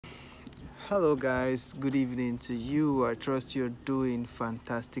Hello, guys. Good evening to you. I trust you're doing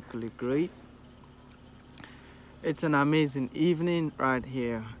fantastically great. It's an amazing evening right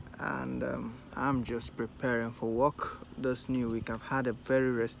here, and I'm just preparing for work this new week. I've had a very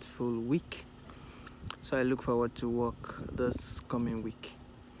restful week, so I look forward to work this coming week.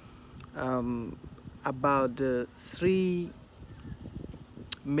 Um, about the three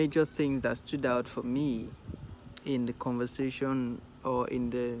major things that stood out for me in the conversation or in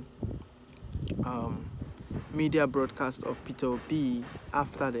the um, media broadcast of Peter Obi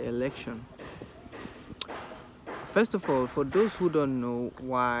after the election. First of all, for those who don't know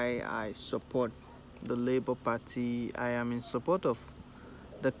why I support the Labour Party, I am in support of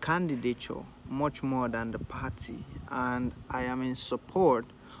the candidature much more than the party, and I am in support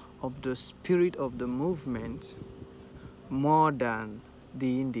of the spirit of the movement more than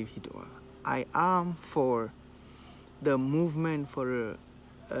the individual. I am for the movement for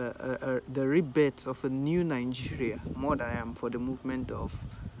the rebirth of a new Nigeria more than I am for the movement of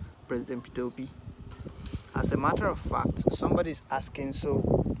President Peter Obi. As a matter of fact, somebody is asking, so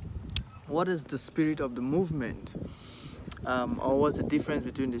what is the spirit of the movement? Or what's the difference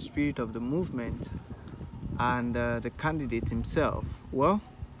between the spirit of the movement and the candidate himself? Well,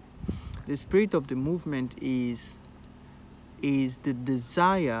 the spirit of the movement is the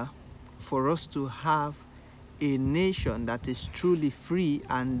desire for us to have a nation that is truly free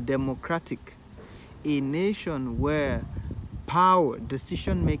and democratic, a nation where power,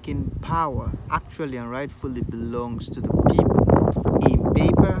 decision-making power, actually and rightfully belongs to the people in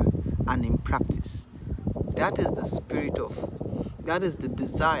paper and in practice. That is the spirit that is the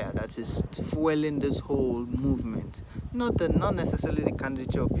desire that is fueling this whole movement. Not necessarily the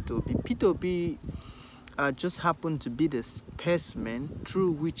candidature of Peter Obi. Peter Obi just happened to be the specimen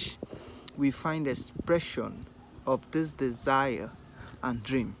through which we find expression of this desire and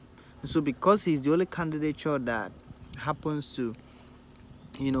dream. So because he's the only candidature that happens to,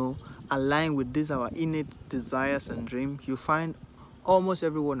 align with this our innate desires and dream, you find almost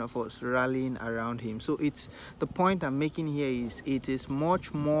every one of us rallying around him. So it's the point I'm making here is it is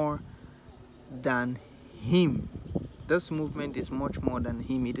much more than him. This movement is much more than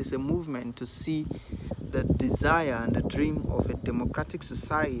him. It is a movement to see the desire and the dream of a democratic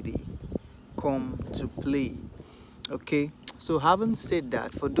society come to play. Okay, so having said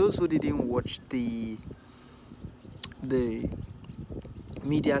that, for those who didn't watch the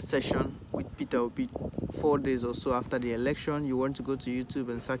media session with Peter Obi 4 days or so after the election, you want to go to YouTube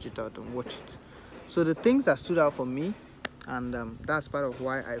and search it out and watch it. So the things that stood out for me, and that's part of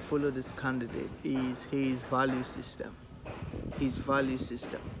why I follow this candidate, is his value system. His value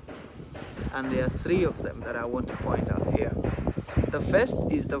system. And there are three of them that I want to point out here. The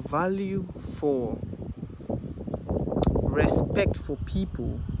first is the value for respect for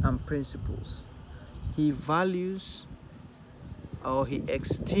people and principles. He values or he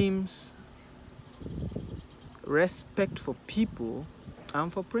esteems respect for people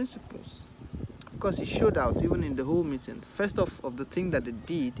and for principles. Of course, he showed out even in the whole meeting. First of the thing that they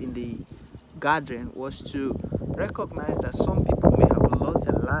did in the gathering was to recognize that some people may have lost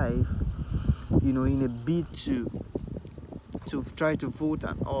their life, in a bid to try to vote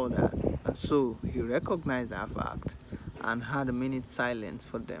and all that. And so he recognized that fact and had a minute silence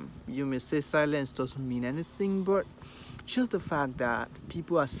for them. You may say silence doesn't mean anything, but just the fact that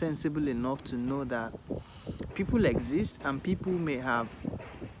people are sensible enough to know that people exist and people may have,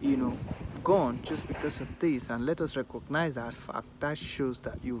 gone just because of this, and let us recognize that fact. That shows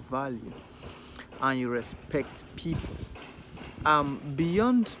that you value and you respect people.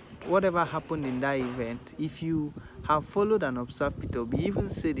 Beyond whatever happened in that event, if you have followed and observed Peter Obi, even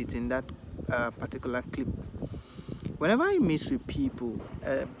said it in that particular clip, whenever he meets with people,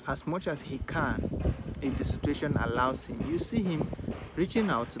 as much as he can, if the situation allows him, you see him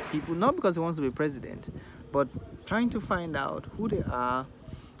reaching out to people, not because he wants to be president, but trying to find out who they are,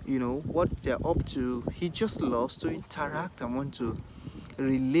 what they're up to. He just loves to interact and want to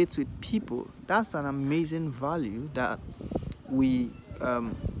relate with people. That's an amazing value that we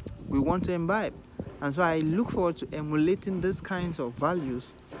want to imbibe. And so I look forward to emulating these kinds of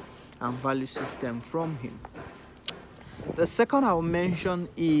values and value system from him. The second I'll mention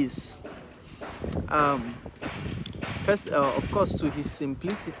is first, of course, to his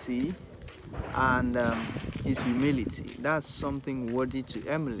simplicity and his humility. That's something worthy to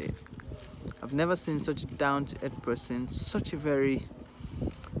emulate. I've never seen such a down-to-earth person, such a very,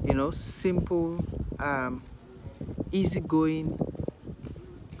 simple, easygoing,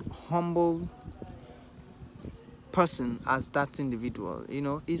 humble person as that individual.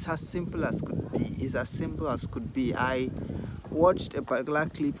 It's as simple as could be. It's as simple as could be. I watched a particular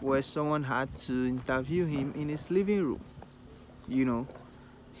clip where someone had to interview him in his living room. You know,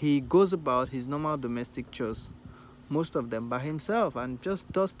 he goes about his normal domestic chores, most of them by himself, and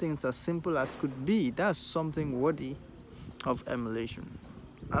just does things as simple as could be. That's something worthy of emulation.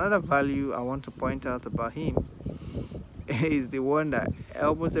 Another value I want to point out about him is the one that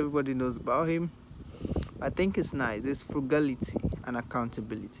almost everybody knows about him. I think it's nice. It's frugality and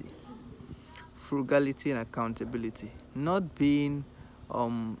accountability. Frugality and accountability. Not being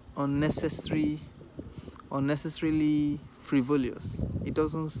unnecessarily frivolous. He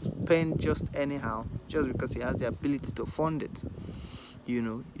doesn't spend just anyhow just because he has the ability to fund it. You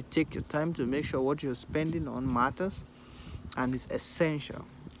know, you take your time to make sure what you're spending on matters and is essential.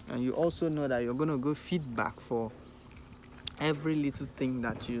 And you also know that you're going to go feedback for every little thing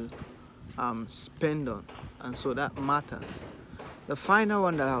that you spend on, and so that matters. The final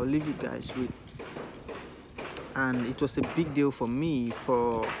one that I'll leave you guys with, and it was a big deal for me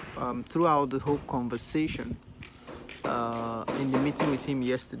for throughout the whole conversation in the meeting with him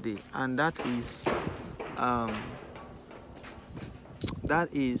yesterday, and that is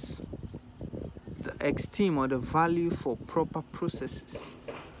the esteem or the value for proper processes.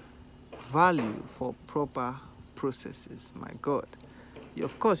 Value for proper processes. My God.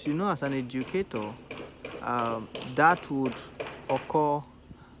 Of course, you know, as an educator, that would occur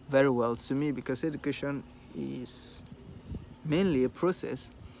very well to me, because education is mainly a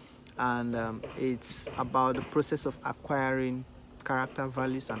process, and it's about the process of acquiring character,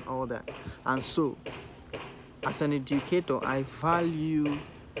 values, and all that. And so, as an educator, I value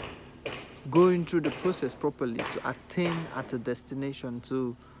going through the process properly to attain at a destination,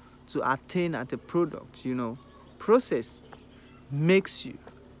 to attain at a product. You know, process makes you,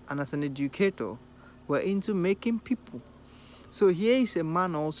 and as an educator, we're into making people. So here is a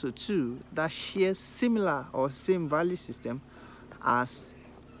man also too that shares similar or same value system as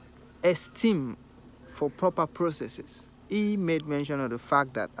esteem for proper processes. He made mention of the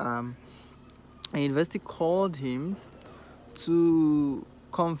fact that a university called him to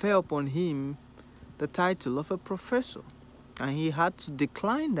confer upon him the title of a professor, and he had to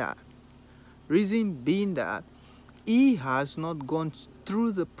decline that. Reason being that he has not gone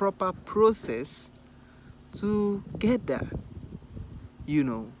through the proper process to get that. You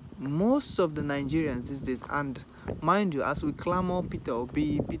know, most of the Nigerians these days, and mind you, as we clamor Peter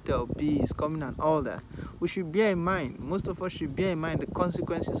Obi is coming and all that, we should bear in mind, most of us should bear in mind the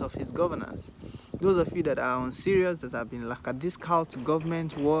consequences of his governance. Those of you that are on serious, that have been lackadaisical to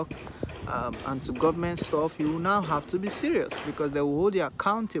government work and to government stuff, you will now have to be serious, because they will hold you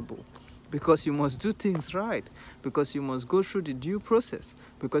accountable, because you must do things right, because you must go through the due process,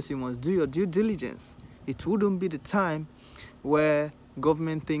 because you must do your due diligence. It wouldn't be the time where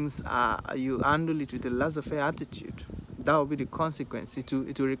government things you handle it with a laissez-faire attitude. That will be the consequence. It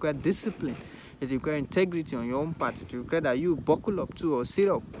will require discipline. It will require integrity on your own part. It will require that you buckle up too or sit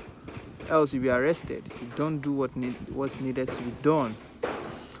up, else you'll be arrested if you don't do what's needed to be done.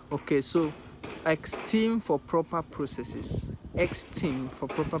 Okay, so esteem for proper processes. Esteem for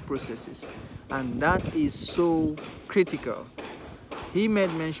proper processes. And that is so critical. He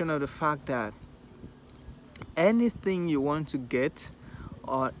made mention of the fact that anything you want to get,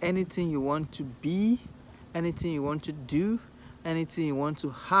 or anything you want to be, anything you want to do, anything you want to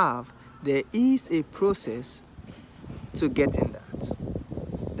have, there is a process to getting that.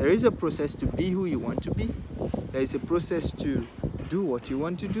 There is a process to be who you want to be. There is a process to do what you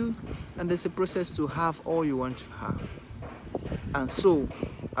want to do, and there's a process to have all you want to have. And so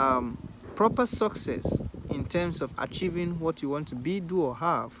proper success in terms of achieving what you want to be, do, or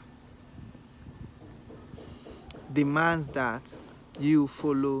have demands that you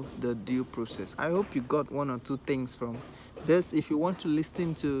follow the due process. I hope you got one or two things from this. If you want to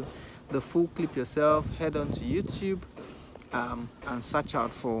listen to the full clip yourself, head on to YouTube and search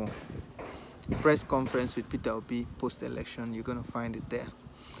out for press conference with Peter Obi post-election. You're gonna find it there.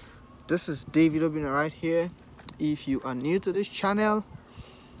 This is David Obinna right here. If you are new to this channel,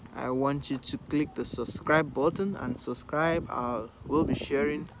 I want you to click the subscribe button and subscribe. We'll be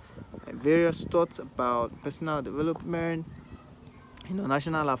sharing various thoughts about personal development,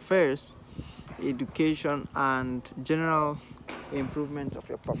 national affairs, education, and general improvement of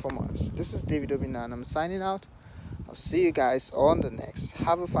your performance. This is David Obinna, and I'm signing out. I'll see you guys on the next.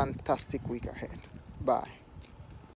 Have a fantastic week ahead. Bye.